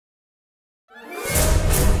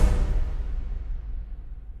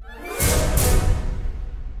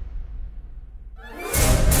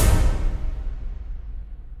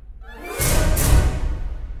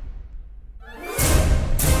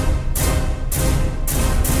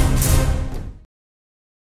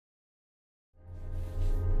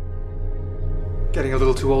Getting a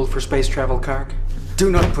little too old for space travel, Karg?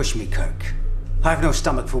 Do not push me, Kirk. I have no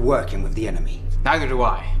stomach for working with the enemy. Neither do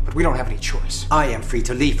I, but we don't have any choice. I am free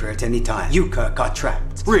to leave here at any time. You, Kirk, are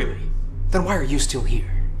trapped. Really? Then why are you still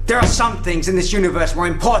here? There are some things in this universe more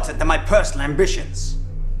important than my personal ambitions.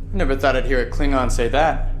 Never thought I'd hear a Klingon say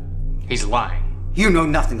that. He's lying. You know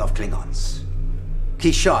nothing of Klingons.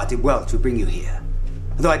 Kishar did well to bring you here,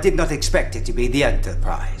 though I did not expect it to be the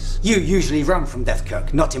Enterprise. You usually run from death,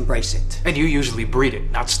 Kirk, not embrace it. And you usually breed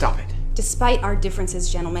it, not stop it. Despite our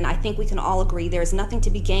differences, gentlemen, I think we can all agree there is nothing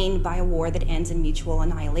to be gained by a war that ends in mutual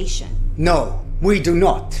annihilation. No, we do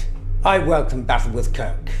not. I welcome battle with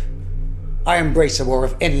Kirk. I embrace a war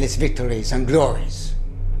of endless victories and glories.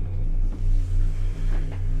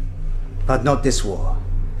 But not this war.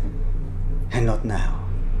 And not now.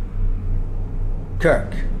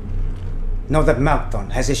 Kirk, know that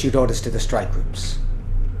Malkthon has issued orders to the strike groups.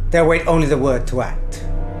 They await only the word to act.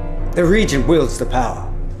 The Regent wields the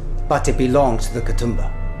power, but it belongs to the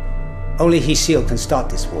K'Tumba. Only Hsil can start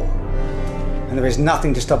this war, and there is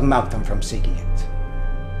nothing to stop Malkthon from seeking it.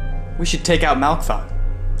 We should take out Malkthon.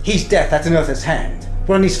 His death at Unearther's hand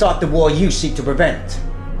will only start the war you seek to prevent.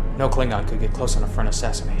 No Klingon could get close on a front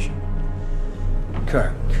assassination.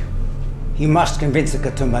 Kirk, you must convince the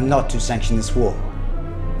K'Tumba not to sanction this war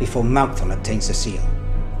before Malkthon obtains the seal.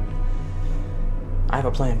 I have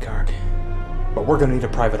a plan, Karg. But we're gonna need a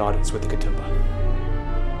private audience with the K'Tumba.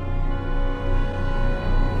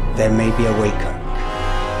 There may be a way, Kirk.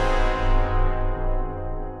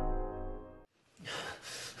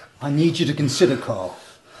 I need you to consider, Carl,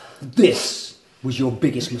 this was your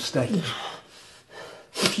biggest mistake.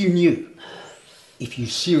 If you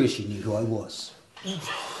seriously knew who I was,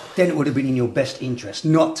 then it would have been in your best interest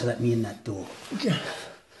not to let me in that door.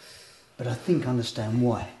 But I think I understand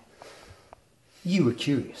why. You were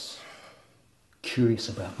curious. Curious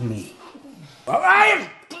about me. I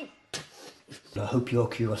hope your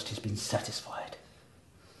curiosity's been satisfied.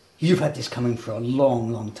 You've had this coming for a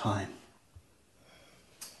long, long time.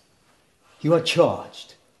 You are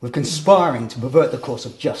charged with conspiring to pervert the course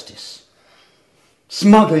of justice,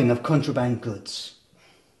 smuggling of contraband goods,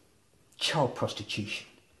 child prostitution.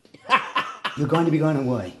 You're going to be going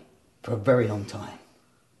away for a very long time.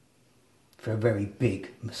 For a very big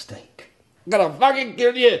mistake. I'm gonna fucking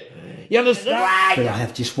kill you. You understand? But I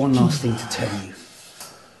have just one last thing to tell you.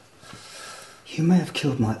 You may have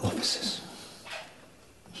killed my officers.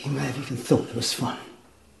 You may have even thought it was fun.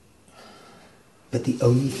 But the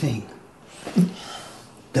only thing,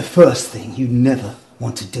 the first thing you never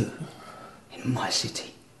want to do in my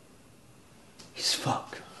city is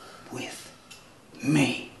fuck with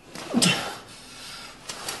me.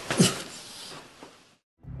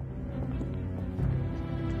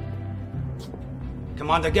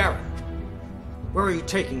 Commander Garrett, where are you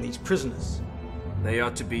taking these prisoners? They are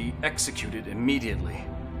to be executed immediately.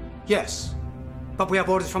 Yes, but we have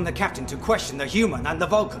orders from the captain to question the human and the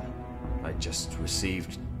Vulcan. I just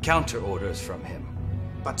received counter orders from him.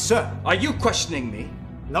 But sir... Are you questioning me?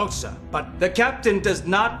 No, sir, but... The captain does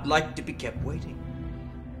not like to be kept waiting.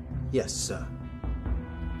 Yes, sir.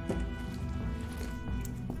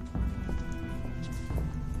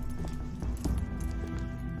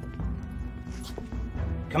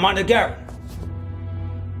 Commander Garrett,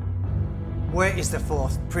 where is the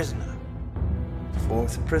fourth prisoner?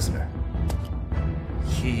 Fourth prisoner?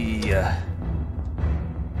 He,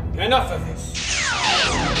 Enough of this.